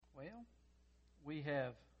Well, we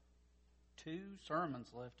have 2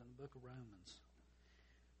 sermons left in the book of Romans.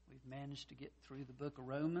 We've managed to get through the book of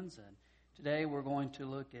Romans, and today we're going to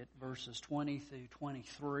look at verses 20 through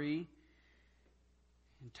 23,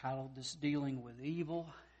 entitled This Dealing with Evil,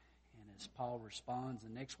 and as Paul responds.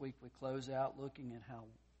 And next week we close out looking at how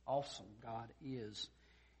awesome God is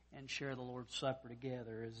and share the Lord's Supper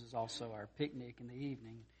together, as is also our picnic in the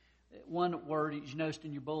evening. One word you noticed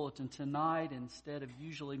in your bulletin tonight, instead of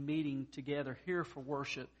usually meeting together here for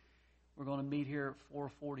worship, we're going to meet here at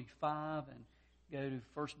 4:45 and go to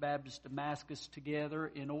First Baptist Damascus together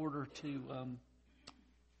in order to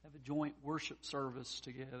have a joint worship service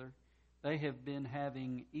together. They have been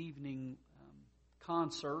having evening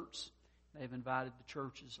concerts. They've invited the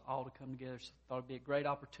churches all to come together. So I thought it'd be a great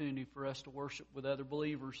opportunity for us to worship with other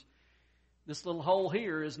believers. This little hole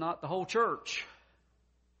here is not the whole church.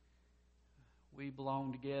 We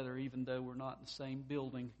belong together even though we're not in the same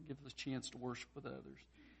building. It gives us a chance to worship with others.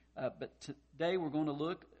 But today we're going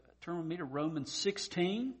to turn with me to Romans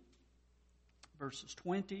 16, verses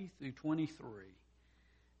 20 through 23,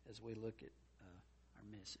 as we look at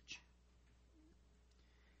our message.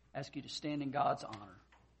 I ask you to stand in God's honor.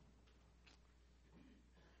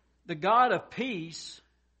 The God of peace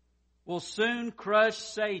will soon crush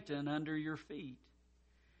Satan under your feet.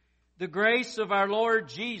 The grace of our Lord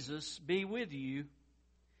Jesus be with you.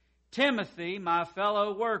 Timothy, my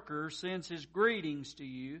fellow worker, sends his greetings to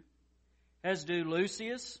you, as do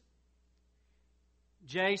Lucius,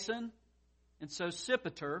 Jason, and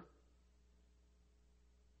Sosipater,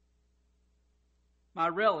 my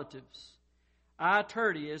relatives. I,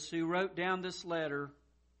 Tertius, who wrote down this letter,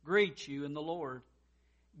 greet you in the Lord.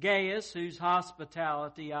 Gaius, whose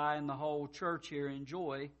hospitality I and the whole church here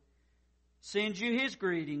enjoy, sends you his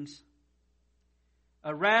greetings.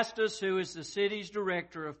 Erastus, who is the city's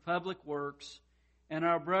director of public works, and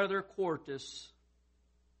our brother Quartus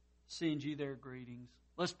sends you their greetings.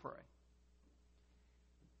 Let's pray.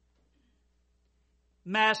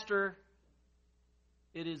 Master,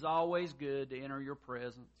 it is always good to enter your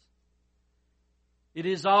presence. It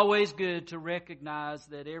is always good to recognize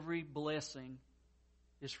that every blessing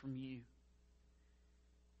is from you.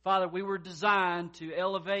 Father, we were designed to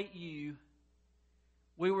elevate you.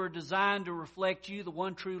 We were designed to reflect you, the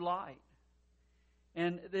one true light.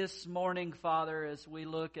 And this morning, Father, as we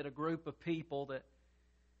look at a group of people that,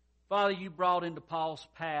 Father, you brought into Paul's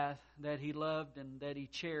path that he loved and that he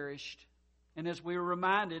cherished, and as we were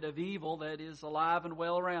reminded of evil that is alive and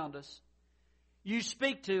well around us, you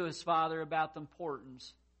speak to us, Father, about the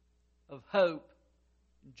importance of hope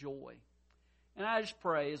and joy. And I just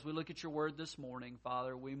pray as we look at your word this morning,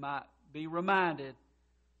 Father, we might be reminded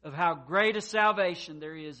of how great a salvation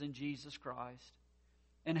there is in Jesus Christ,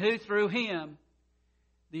 and who through him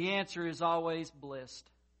the answer is always blessed.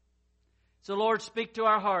 So Lord, speak to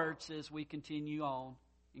our hearts as we continue on.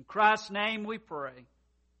 In Christ's name we pray.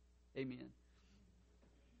 Amen.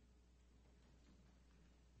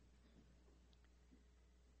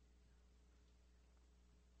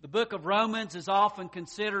 The book of Romans is often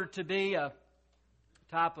considered to be a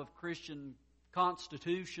type of Christian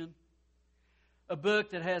constitution. A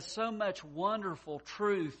book that has so much wonderful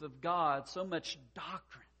truth of God, so much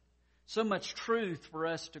doctrine, so much truth for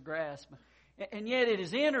us to grasp. And yet it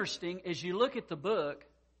is interesting as you look at the book,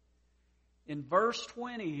 in verse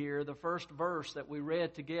 20 here, the first verse that we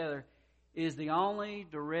read together, is the only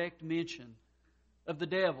direct mention of the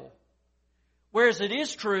devil. Whereas it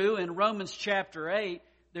is true in Romans chapter 8,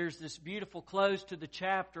 there's this beautiful close to the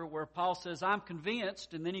chapter where Paul says, I'm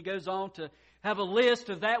convinced, and then he goes on to have a list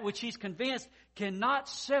of that which he's convinced cannot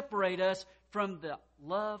separate us from the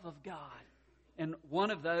love of God. And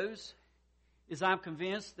one of those is I'm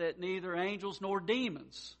convinced that neither angels nor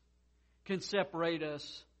demons can separate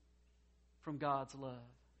us from God's love.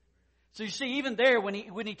 So you see, even there, when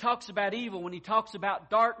he talks about evil, when he talks about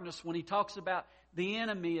darkness, when he talks about the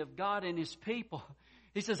enemy of God and his people,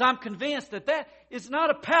 he says, I'm convinced that is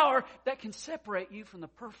not a power that can separate you from the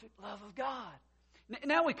perfect love of God.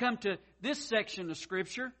 Now we come to this section of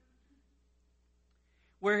Scripture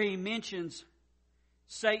where he mentions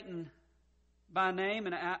Satan by name.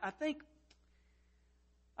 And I think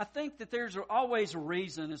that there's always a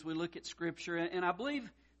reason as we look at Scripture. And I believe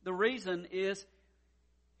the reason is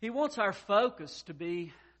he wants our focus to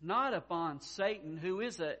be not upon Satan, who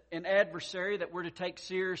is an adversary that we're to take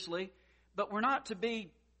seriously, but we're not to be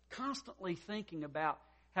constantly thinking about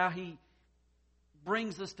how he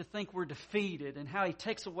brings us to think we're defeated and how he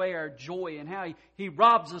takes away our joy and how he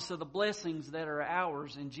robs us of the blessings that are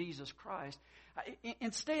ours in Jesus Christ.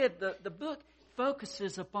 Instead, the book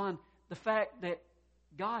focuses upon the fact that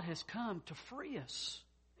God has come to free us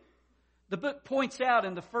The book points out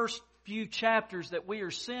in the first few chapters that we are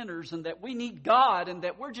sinners and that we need God and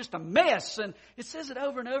that we're just a mess. And it says it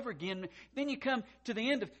over and over again. Then you come to the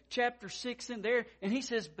end of chapter 6 in there and he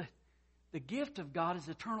says, but the gift of God is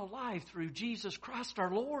eternal life through Jesus Christ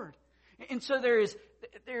our Lord. And so there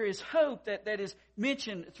is hope that is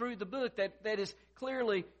mentioned through the book that is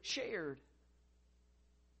clearly shared.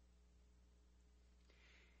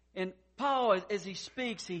 And Paul, as he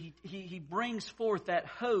speaks, he brings forth that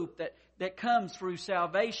hope that comes through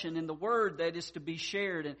salvation in the word that is to be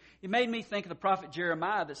shared. And it made me think of the prophet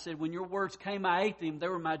Jeremiah that said, when your words came, I ate them. They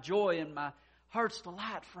were my joy and my heart's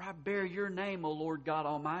delight, for I bear your name, O Lord God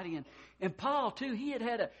Almighty. And Paul, too, he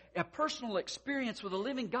had a personal experience with a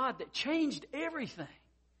living God that changed everything.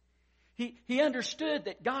 He understood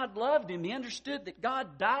that God loved him. He understood that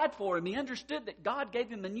God died for him. He understood that God gave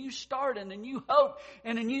him a new start and a new hope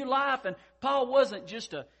and a new life. And Paul wasn't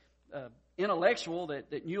just a intellectual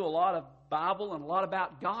that knew a lot of Bible and a lot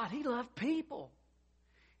about God. He loved people.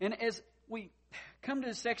 And as we come to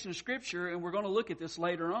this section of Scripture, and we're going to look at this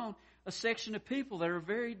later on, a section of people that are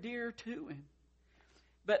very dear to him.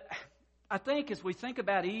 But I think as we think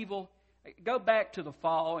about evil, go back to the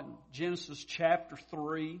fall in Genesis chapter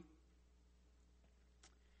 3.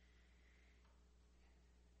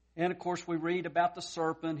 And of course we read about the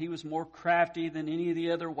serpent. He was more crafty than any of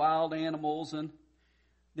the other wild animals. And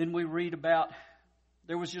then we read about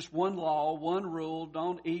there was just one law, one rule.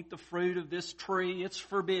 Don't eat the fruit of this tree. It's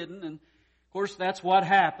forbidden. And of course that's what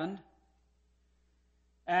happened.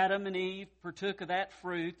 Adam and Eve partook of that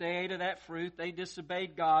fruit. They ate of that fruit. They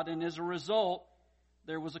disobeyed God. And as a result,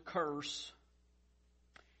 there was a curse.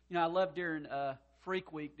 You know, I love during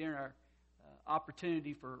Freak Week, during our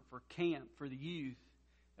opportunity for camp for the youth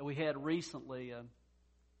that we had recently,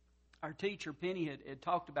 our teacher, Penny, had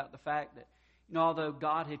talked about the fact that, you know, although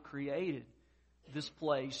God had created this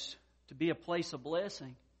place to be a place of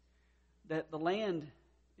blessing, that the land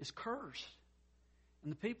is cursed.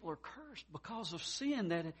 And the people are cursed because of sin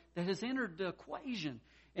that has entered the equation.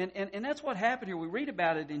 And that's what happened here. We read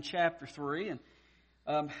about it in chapter 3.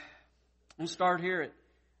 And we'll start here at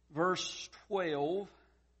verse 12.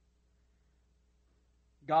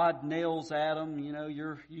 God nails Adam, you know,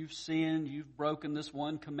 you've sinned, you've broken this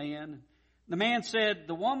one command. The man said,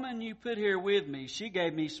 the woman you put here with me, she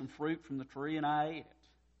gave me some fruit from the tree and I ate it.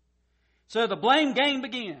 So the blame game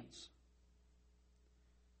begins.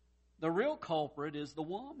 The real culprit is the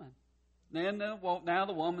woman. Then now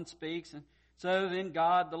the woman speaks. And so then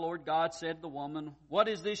the Lord God said to the woman, what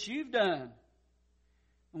is this you've done?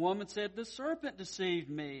 The woman said, the serpent deceived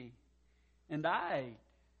me and I ate.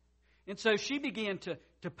 And so she began to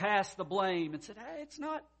pass the blame and said, hey, it's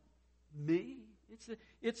not me.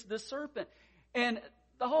 It's the serpent. And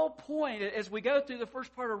the whole point as we go through the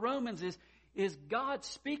first part of Romans is God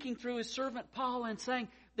speaking through His servant Paul and saying,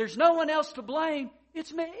 there's no one else to blame.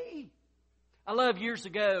 It's me. I love years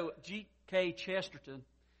ago, G.K. Chesterton,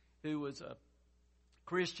 who was a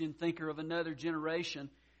Christian thinker of another generation.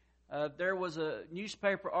 There was a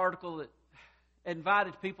newspaper article that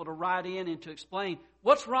invited people to write in and to explain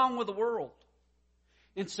what's wrong with the world.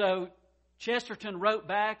 And so Chesterton wrote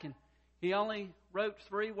back, and he only wrote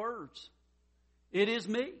 3 words. It is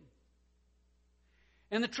me.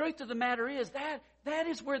 And the truth of the matter is that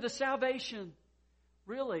is where the salvation,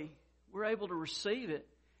 really, we're able to receive it,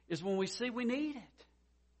 is when we see we need it.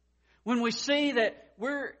 When we see that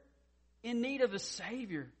we're in need of a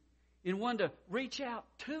Savior and one to reach out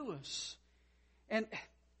to us. And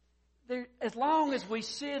as long as we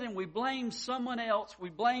sit and we blame someone else, we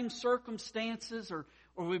blame circumstances or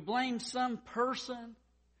we blame some person,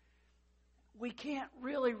 we can't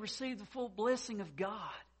really receive the full blessing of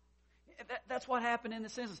God. That's what happened in the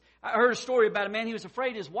census. I heard a story about a man. He was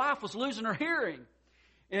afraid his wife was losing her hearing.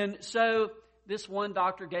 And so this one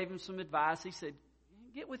doctor gave him some advice. He said,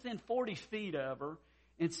 get within 40 feet of her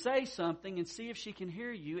and say something and see if she can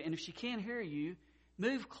hear you. And if she can't hear you,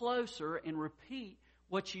 move closer and repeat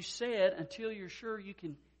what you said until you're sure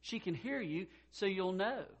she can hear you, so you'll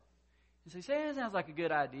know. And so he said, that sounds like a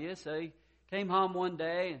good idea. So he came home one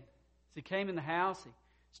day, and as he came in the house, he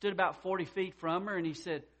stood about 40 feet from her, and he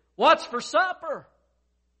said, what's for supper?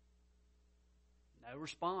 No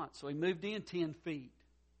response. So he moved in 10 feet.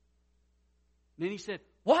 And then he said,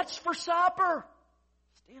 what's for supper?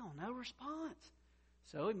 Still no response.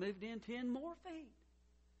 So he moved in 10 more feet.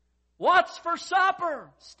 What's for supper?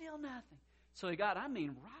 Still nothing. So he got, right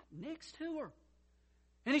next to her.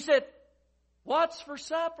 And he said, what's for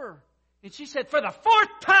supper? And she said, for the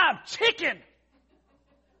 4th time, chicken.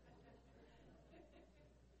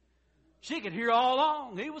 She could hear all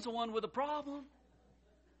along. He was the one with the problem.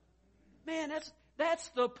 Man, That's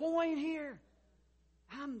the point here.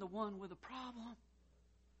 I'm the one with a problem.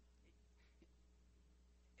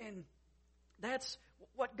 And that's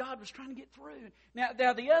what God was trying to get through.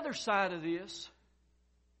 Now the other side of this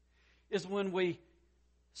is when we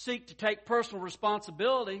seek to take personal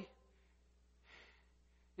responsibility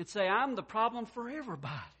and say, I'm the problem for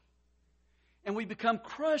everybody. And we become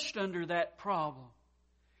crushed under that problem.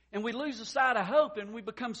 And we lose the sight of hope and we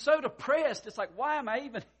become so depressed. It's like, why am I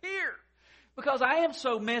even here? Because I am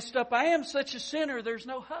so messed up. I am such a sinner. There's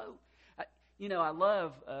no hope. I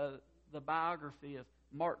love the biography of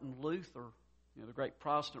Martin Luther, the great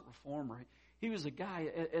Protestant reformer. He was a guy,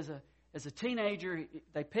 as a teenager,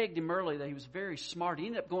 they pegged him early that he was very smart. He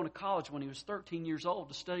ended up going to college when he was 13 years old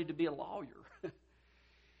to study to be a lawyer.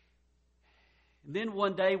 And then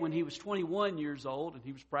one day when he was 21 years old and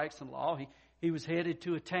he was practicing law, he was headed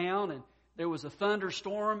to a town and there was a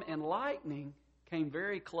thunderstorm and lightning came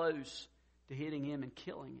very close to hitting him and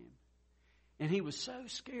killing him. And he was so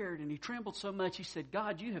scared and he trembled so much, he said,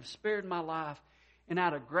 God, you have spared my life. And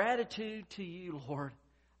out of gratitude to you, Lord,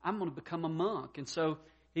 I'm going to become a monk. And so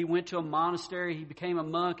he went to a monastery. He became a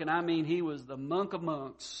monk. And I mean, he was the monk of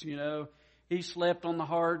monks, He slept on the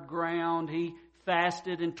hard ground. He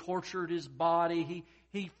fasted and tortured his body.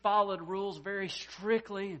 He followed rules very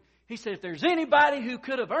strictly. And he said, if there's anybody who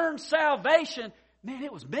could have earned salvation, man,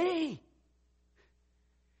 it was me.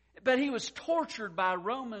 But he was tortured by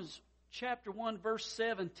Romans chapter 1, verse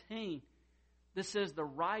 17. This says the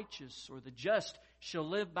righteous or the just shall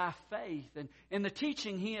live by faith. And the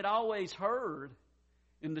teaching he had always heard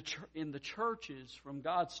in the churches from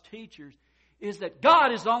God's teachers is that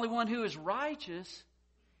God is the only one who is righteous.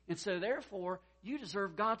 And so therefore, you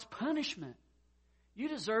deserve God's punishment. You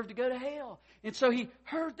deserve to go to hell. And so he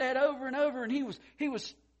heard that over and over, and he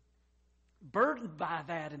was burdened by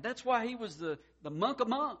that. And that's why he was the monk of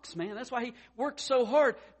monks, man. That's why he worked so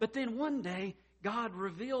hard. But then one day, God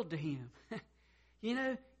revealed to him,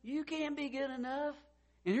 you can't be good enough.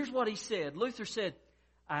 And here's what he said. Luther said,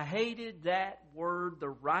 I hated that word, the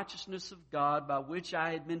righteousness of God, by which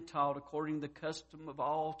I had been taught, according to the custom of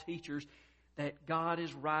all teachers, that God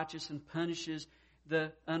is righteous and punishes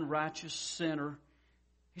the unrighteous sinner.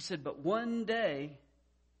 He said, but one day,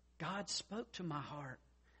 God spoke to my heart.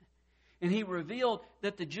 And He revealed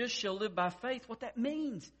that the just shall live by faith. What that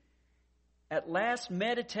means. At last,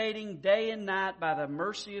 meditating day and night by the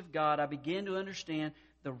mercy of God, I began to understand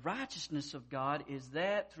the righteousness of God is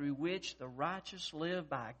that through which the righteous live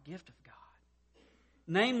by a gift of God,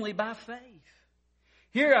 namely by faith.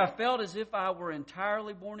 Here I felt as if I were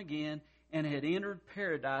entirely born again and had entered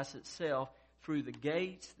paradise itself through the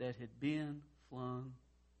gates that had been flung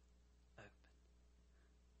open.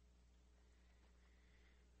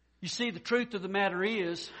 You see, the truth of the matter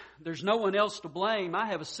is, there's no one else to blame. I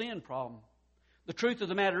have a sin problem. The truth of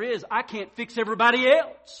the matter is, I can't fix everybody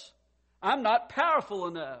else. I'm not powerful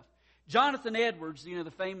enough. Jonathan Edwards,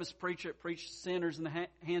 the famous preacher that preached sinners in the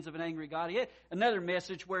hands of an angry God, he had another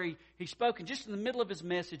message where he spoke, and just in the middle of his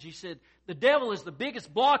message, he said, the devil is the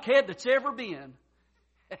biggest blockhead that's ever been.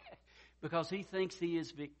 Because he thinks he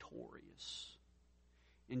is victorious.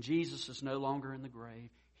 And Jesus is no longer in the grave.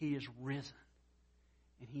 He is risen.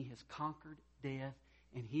 And He has conquered death.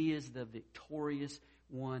 And He is the victorious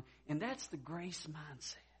one. And that's the grace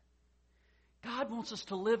mindset. God wants us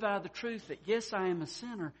to live out of the truth that, yes, I am a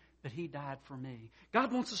sinner, but He died for me.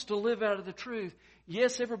 God wants us to live out of the truth.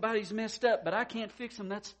 Yes, everybody's messed up, but I can't fix them.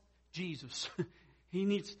 That's Jesus.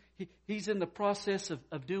 He's in the process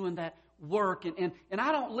of doing that work. And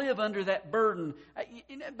I don't live under that burden.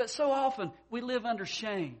 But so often we live under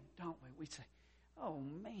shame, don't we? We say, oh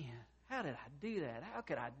man, how did I do that? How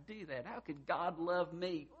could I do that? How could God love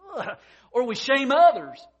me? Ugh. Or we shame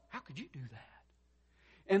others. How could you do that?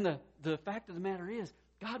 And the fact of the matter is,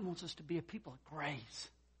 God wants us to be a people of grace.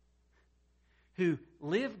 Who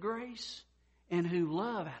live grace and who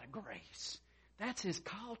love out of grace. That's His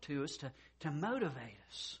call to us to motivate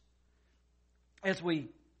us. As we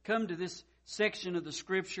come to this section of the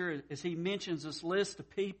Scripture, as He mentions this list of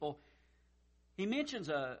people, He mentions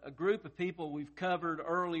a group of people we've covered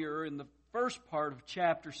earlier in the first part of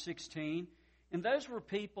chapter 16. And those were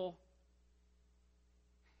people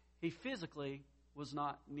He physically was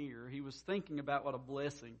not near. He was thinking about what a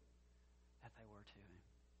blessing that they were to Him.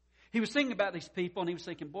 He was thinking about these people, and he was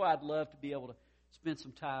thinking, boy, I'd love to be able to spend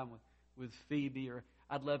some time with Phoebe, or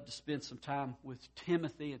I'd love to spend some time with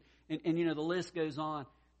Timothy. And the list goes on.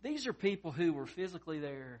 These are people who were physically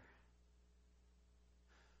there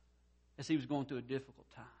as he was going through a difficult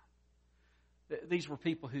time. These were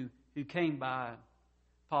people who came by.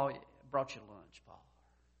 Paul, I brought you lunch, Paul.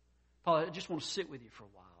 Paul, I just want to sit with you for a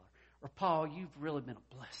while. Or Paul, you've really been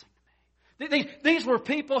a blessing to me. These were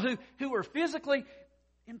people who were physically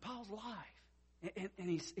in Paul's life. And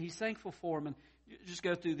he's thankful for them. And just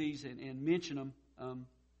go through these and mention them.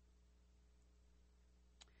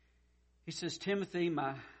 He says, Timothy,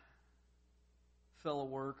 my fellow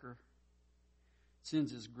worker,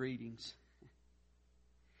 sends his greetings.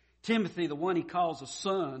 Timothy, the one he calls a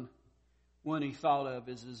son, one he thought of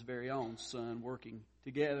as his very own son, working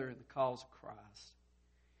together in the cause of Christ.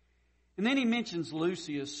 And then he mentions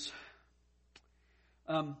Lucius.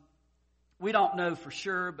 We don't know for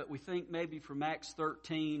sure, but we think maybe from Acts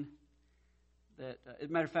 13 that, as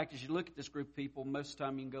a matter of fact, as you look at this group of people, most of the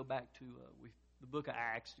time you can go back to the book of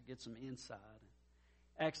Acts to get some insight.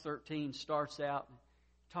 Acts 13 starts out and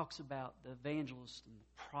talks about the evangelists and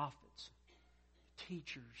the prophets, the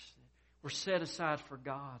teachers that were set aside for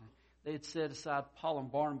God. They had set aside Paul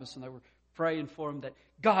and Barnabas, and they were praying for them that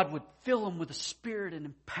God would fill them with the Spirit and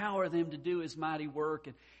empower them to do His mighty work.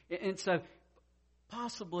 And so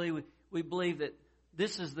possibly we believe that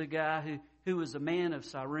this is the guy who was a man of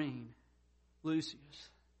Cyrene, Lucius.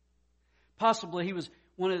 Possibly he was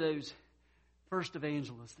one of those first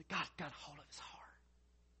evangelists that God got a hold of his heart.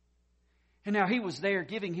 And now he was there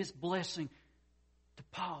giving his blessing to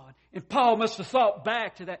Paul. And Paul must have thought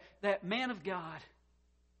back to that man of God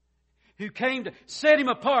who came to set him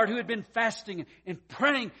apart, who had been fasting and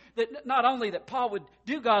praying that not only that Paul would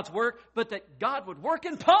do God's work, but that God would work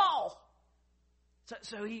in Paul.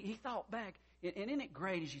 So he thought back. And isn't it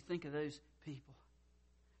great as you think of those people?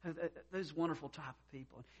 Those wonderful type of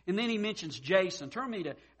people. And then he mentions Jason. Turn me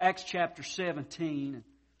to Acts chapter 17.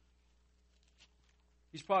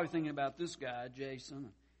 He's probably thinking about this guy, Jason.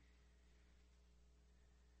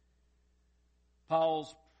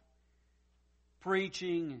 Paul's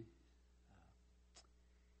preaching.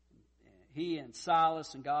 He and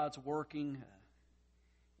Silas and God's working.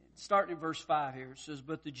 Starting in verse 5 here, it says,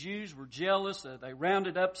 But the Jews were jealous. They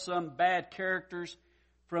rounded up some bad characters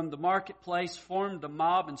from the marketplace, formed a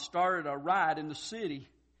mob, and started a riot in the city.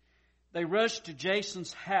 They rushed to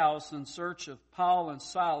Jason's house in search of Paul and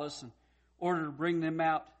Silas in order to bring them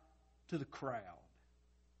out to the crowd.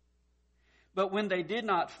 But when they did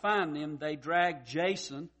not find them, they dragged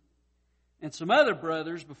Jason and some other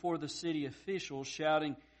brothers before the city officials,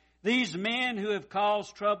 shouting, These men who have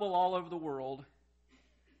caused trouble all over the world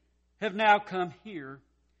have now come here,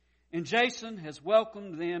 and Jason has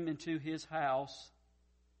welcomed them into his house.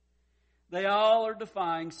 They all are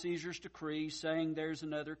defying Caesar's decree, saying there's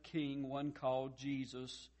another king, one called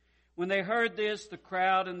Jesus. When they heard this, the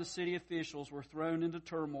crowd and the city officials were thrown into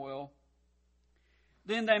turmoil.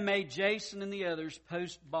 Then they made Jason and the others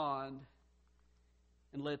post bond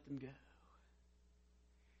and let them go.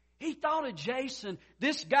 He thought of Jason,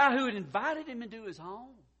 this guy who had invited him into his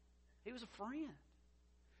home. He was a friend.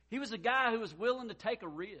 He was a guy who was willing to take a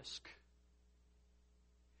risk.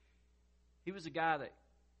 He was a guy that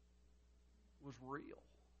was real.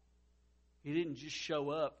 He didn't just show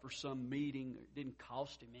up for some meeting. It didn't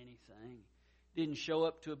cost him anything. He didn't show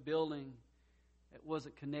up to a building that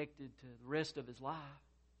wasn't connected to the rest of his life.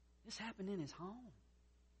 This happened in his home.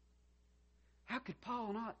 How could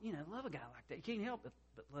Paul not, love a guy like that? You can't help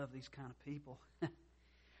but love these kind of people.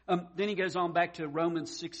 Then he goes on back to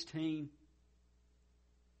Romans 16.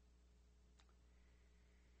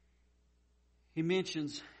 He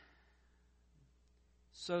mentions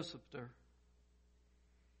Sosipater.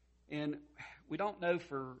 And we don't know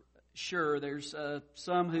for sure. There's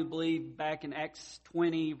some who believe back in Acts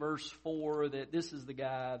 20, verse 4, that this is the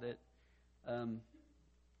guy that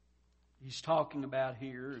he's talking about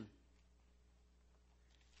here.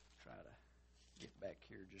 Try to get back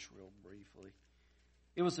here just real briefly.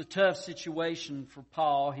 It was a tough situation for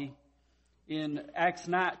Paul. In Acts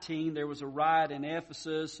 19, there was a riot in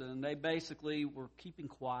Ephesus, and they basically were keeping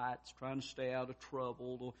quiet, trying to stay out of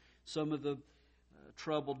trouble. Some of the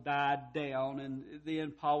trouble died down, and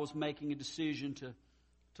then Paul was making a decision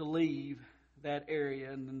to leave that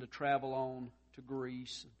area and then to travel on to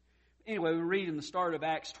Greece. Anyway, we read in the start of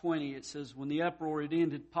Acts 20, it says, When the uproar had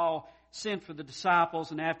ended, Paul sent for the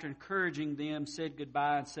disciples, and after encouraging them, said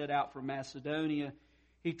goodbye and set out for Macedonia.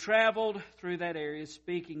 He traveled through that area,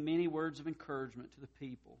 speaking many words of encouragement to the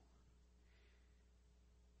people.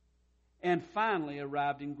 And finally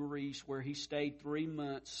arrived in Greece, where he stayed 3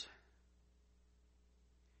 months.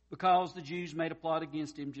 Because the Jews made a plot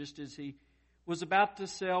against him, just as he was about to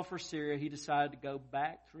sail for Syria, he decided to go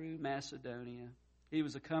back through Macedonia. He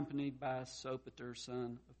was accompanied by Sopater,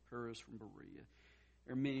 son of Pyrrhus from Berea.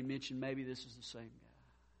 There are many mentioned maybe this is the same guy.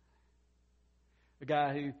 A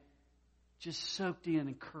guy who just soaked in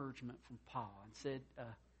encouragement from Paul and said,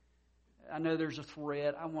 I know there's a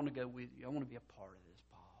threat. I want to go with you. I want to be a part of this,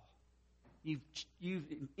 Paul. You've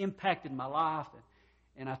impacted my life,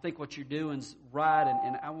 and I think what you're doing is right,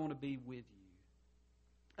 and I want to be with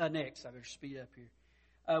you. Next, I better speed up here.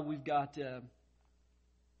 We've got the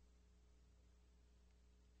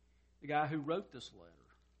guy who wrote this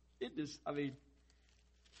letter. This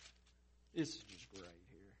is just great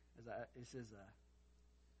here. It says,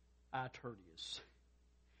 I, Tertius,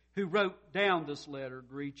 who wrote down this letter,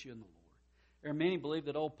 greet you in the Lord. There are many who believe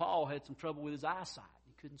that old Paul had some trouble with his eyesight.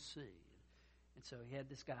 He couldn't see. And so he had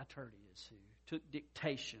this guy, Tertius, who took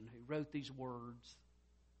dictation, who wrote these words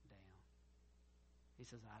down. He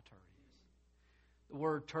says, I, Tertius. The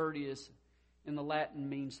word Tertius in the Latin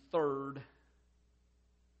means third.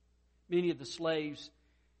 Many of the slaves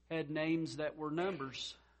had names that were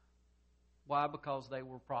numbers. Why? Because they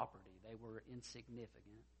were property. They were insignificant.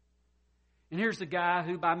 And here's the guy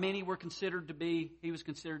who by many was considered to be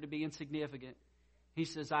insignificant. He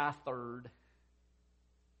says, I third.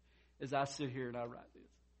 As I sit here and I write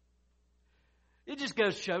this. It just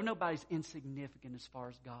goes to show nobody's insignificant as far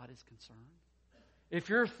as God is concerned. If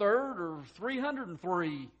you're third or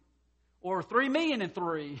 303 or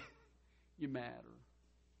 3,000,003, you matter.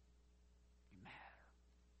 You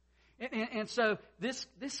matter. And so this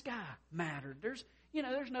guy mattered. There's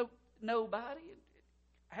nobody.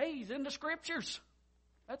 Hey, he's in the Scriptures.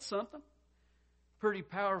 That's something. Pretty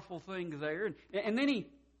powerful thing there. And then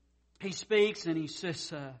he speaks and he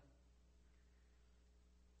says,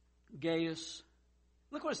 Gaius,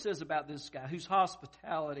 look what it says about this guy, whose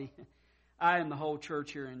hospitality I and the whole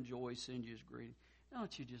church here enjoy. Send you his greeting.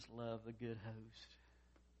 Don't you just love the good host?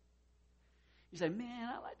 You say, man,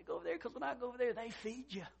 I like to go over there because when I go over there, they feed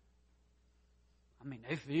you. I mean,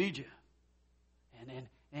 they feed you.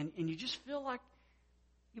 And you just feel like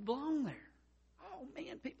you belong there. Oh,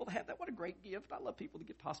 man, people have that. What a great gift. I love people to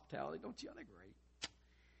give hospitality. Don't you? They're great.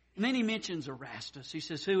 And then he mentions Erastus. He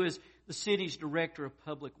says, who is the city's director of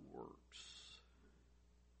public works?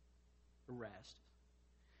 Erastus.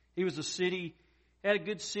 He was had a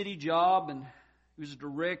good city job, and he was a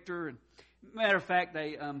director. And matter of fact,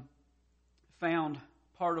 they found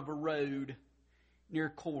part of a road near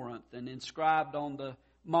Corinth, and inscribed on the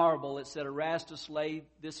marble, it said, Erastus laid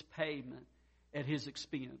this pavement at his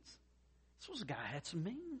expense. This was a guy who had some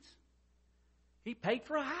means. He paid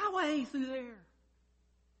for a highway through there.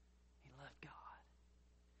 He loved God.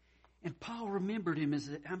 And Paul remembered him, as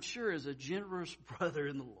a generous brother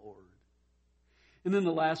in the Lord. And then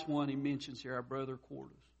the last one he mentions here, our brother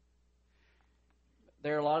Quartus.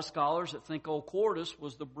 There are a lot of scholars that think old Quartus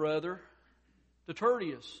was the brother to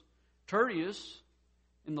Tertius. Tertius,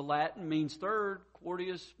 in the Latin, means third.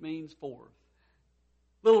 Quartus means fourth.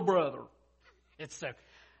 Little brother.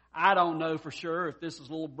 I don't know for sure if this is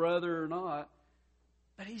little brother or not,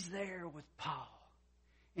 but he's there with Paul.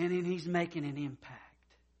 And then he's making an impact.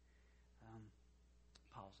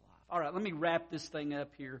 Paul's life. All right, let me wrap this thing up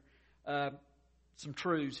here. Some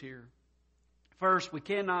truths here. First, we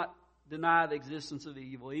cannot deny the existence of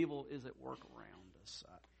evil. Evil is at work around us.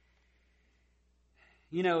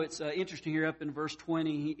 It's interesting here up in verse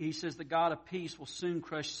 20. He says, the God of peace will soon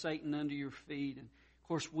crush Satan under your feet. And of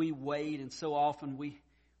course, we wait, and so often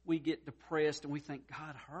we get depressed and we think,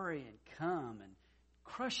 God, hurry and come and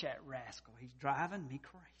crush that rascal. He's driving me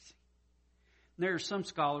crazy. And there are some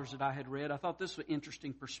scholars that I had read. I thought this was an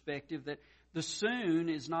interesting perspective, that the soon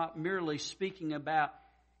is not merely speaking about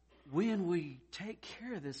when we take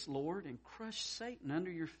care of this, Lord, and crush Satan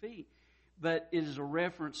under your feet, but it is a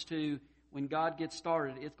reference to when God gets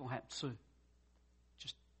started, it's going to happen soon.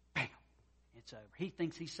 Just bam, it's over. He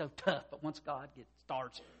thinks he's so tough, but once God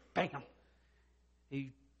starts, bam,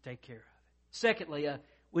 he take care of it. Secondly,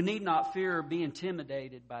 we need not fear or be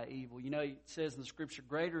intimidated by evil. It says in the Scripture,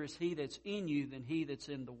 greater is he that's in you than he that's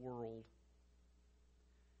in the world.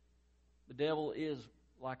 The devil is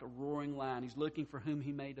like a roaring lion. He's looking for whom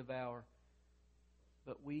he may devour.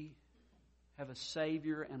 But we have a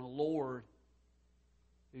Savior and a Lord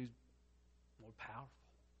who's more powerful.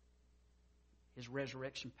 His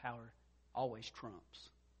resurrection power always trumps.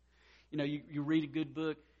 You read a good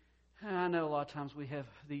book. I know a lot of times we have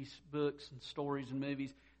these books and stories and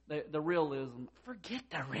movies. The realism. Forget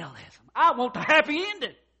the realism. I want the happy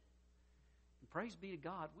ending. And praise be to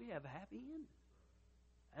God, we have a happy ending.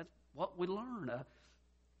 That's what we learn.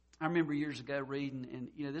 I remember years ago reading,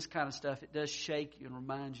 and this kind of stuff, it does shake you and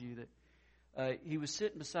remind you that he was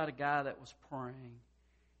sitting beside a guy that was praying.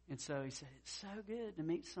 And so he said, it's so good to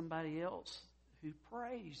meet somebody else who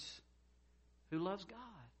prays, who loves God.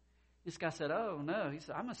 This guy said, oh, no. He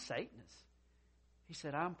said, I'm a Satanist. He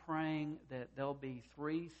said, I'm praying that there'll be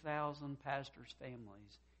 3,000 pastors'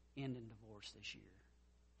 families end in divorce this year.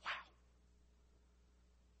 Wow.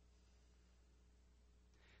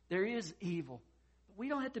 There is evil. But we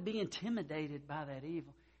don't have to be intimidated by that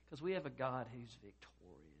evil because we have a God who's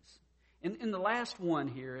victorious. In the last one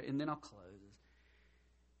here, and then I'll close.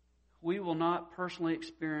 We will not personally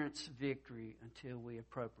experience victory until we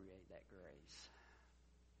appropriate that grace.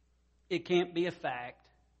 It can't be a fact.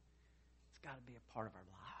 It's got to be a part of our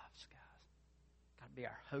lives, guys. It's got to be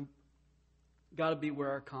our hope. It's got to be where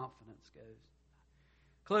our confidence goes.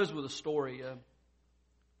 Close with a story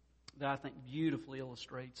that I think beautifully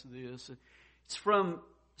illustrates this. It's from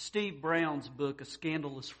Steve Brown's book, A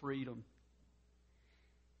Scandalous Freedom.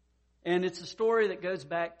 And it's a story that goes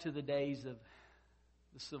back to the days of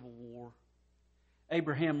the Civil War.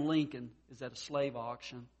 Abraham Lincoln is at a slave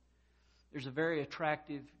auction. There's a very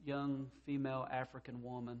attractive young female African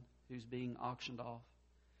woman who's being auctioned off.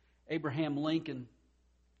 Abraham Lincoln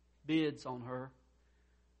bids on her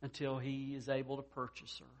until he is able to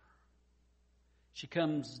purchase her. She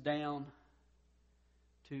comes down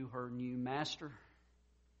to her new master,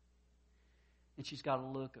 and she's got a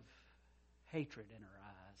look of hatred in her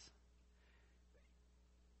eyes.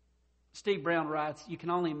 Steve Brown writes, you can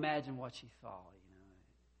only imagine what she thought.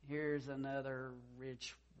 Here's another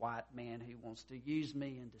rich white man who wants to use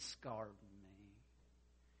me and discard me.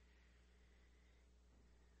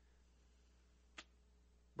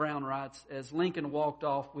 Brown writes, as Lincoln walked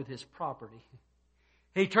off with his property,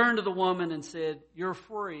 he turned to the woman and said, "You're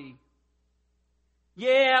free."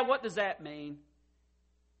 "Yeah, what does that mean?"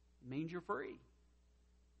 "It means you're free."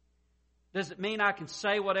 "Does it mean I can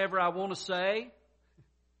say whatever I want to say?"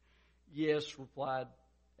 "Yes," replied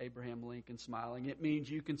Abraham Lincoln, smiling. "It means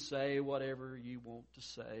you can say whatever you want to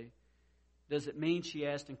say." "Does it mean," she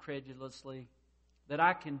asked incredulously, "that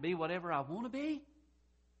I can be whatever I want to be?"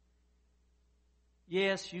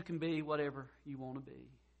 "Yes, you can be whatever you want to be."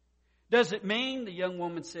 "Does it mean," the young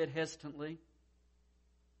woman said hesitantly,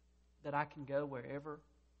 "that I can go wherever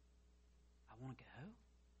I want to go?"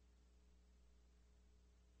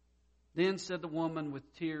 Then said the woman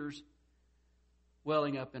with tears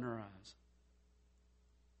welling up in her eyes,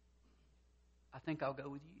 "I think I'll go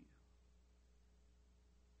with you."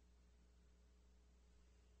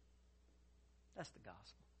 That's the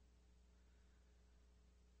gospel.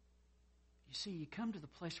 You see, you come to the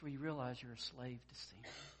place where you realize you're a slave to sin.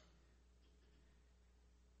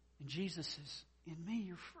 And Jesus says, in me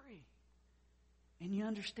you're free. And you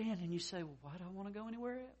understand and you say, well, why do I want to go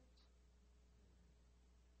anywhere else?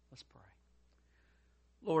 Let's pray.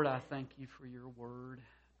 Lord, I thank you for your word.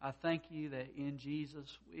 I thank you that in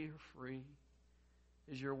Jesus we are free.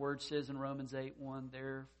 As your word says in Romans 8:1,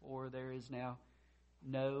 therefore there is now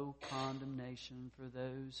no condemnation for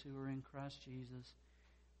those who are in Christ Jesus,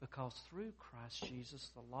 because through Christ Jesus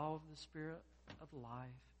the law of the Spirit of life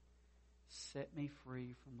set me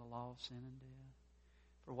free from the law of sin and death.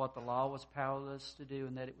 For what the law was powerless to do,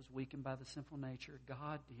 and that it was weakened by the sinful nature,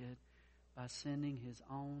 God did by sending His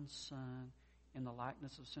own Son in the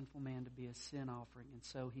likeness of sinful man to be a sin offering, and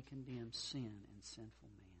so He condemns sin in sinful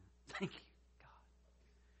man. Thank you, God.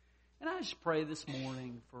 And I just pray this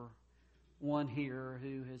morning for one here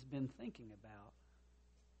who has been thinking about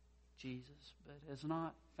Jesus, but has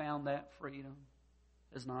not found that freedom,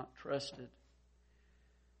 has not trusted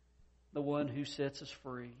the one who sets us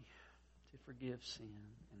free to forgive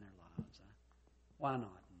sin in their lives. Why not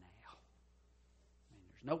now? I mean,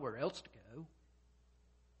 there's nowhere else to go.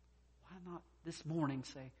 Why not this morning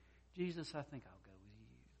say, Jesus, I think I'll go with you.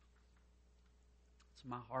 It's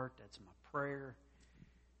my heart, that's my prayer.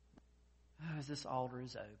 As this altar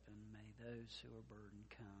is open, may those who are burdened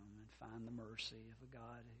come and find the mercy of a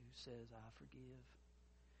God who says, I forgive.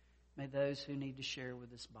 May those who need to share with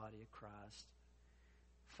this body of Christ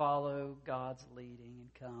follow God's leading and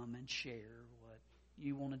come and share what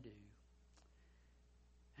you want to do.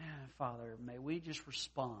 Father, may we just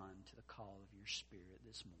respond to the call of your Spirit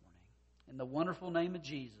this morning. In the wonderful name of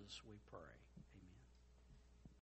Jesus, we pray.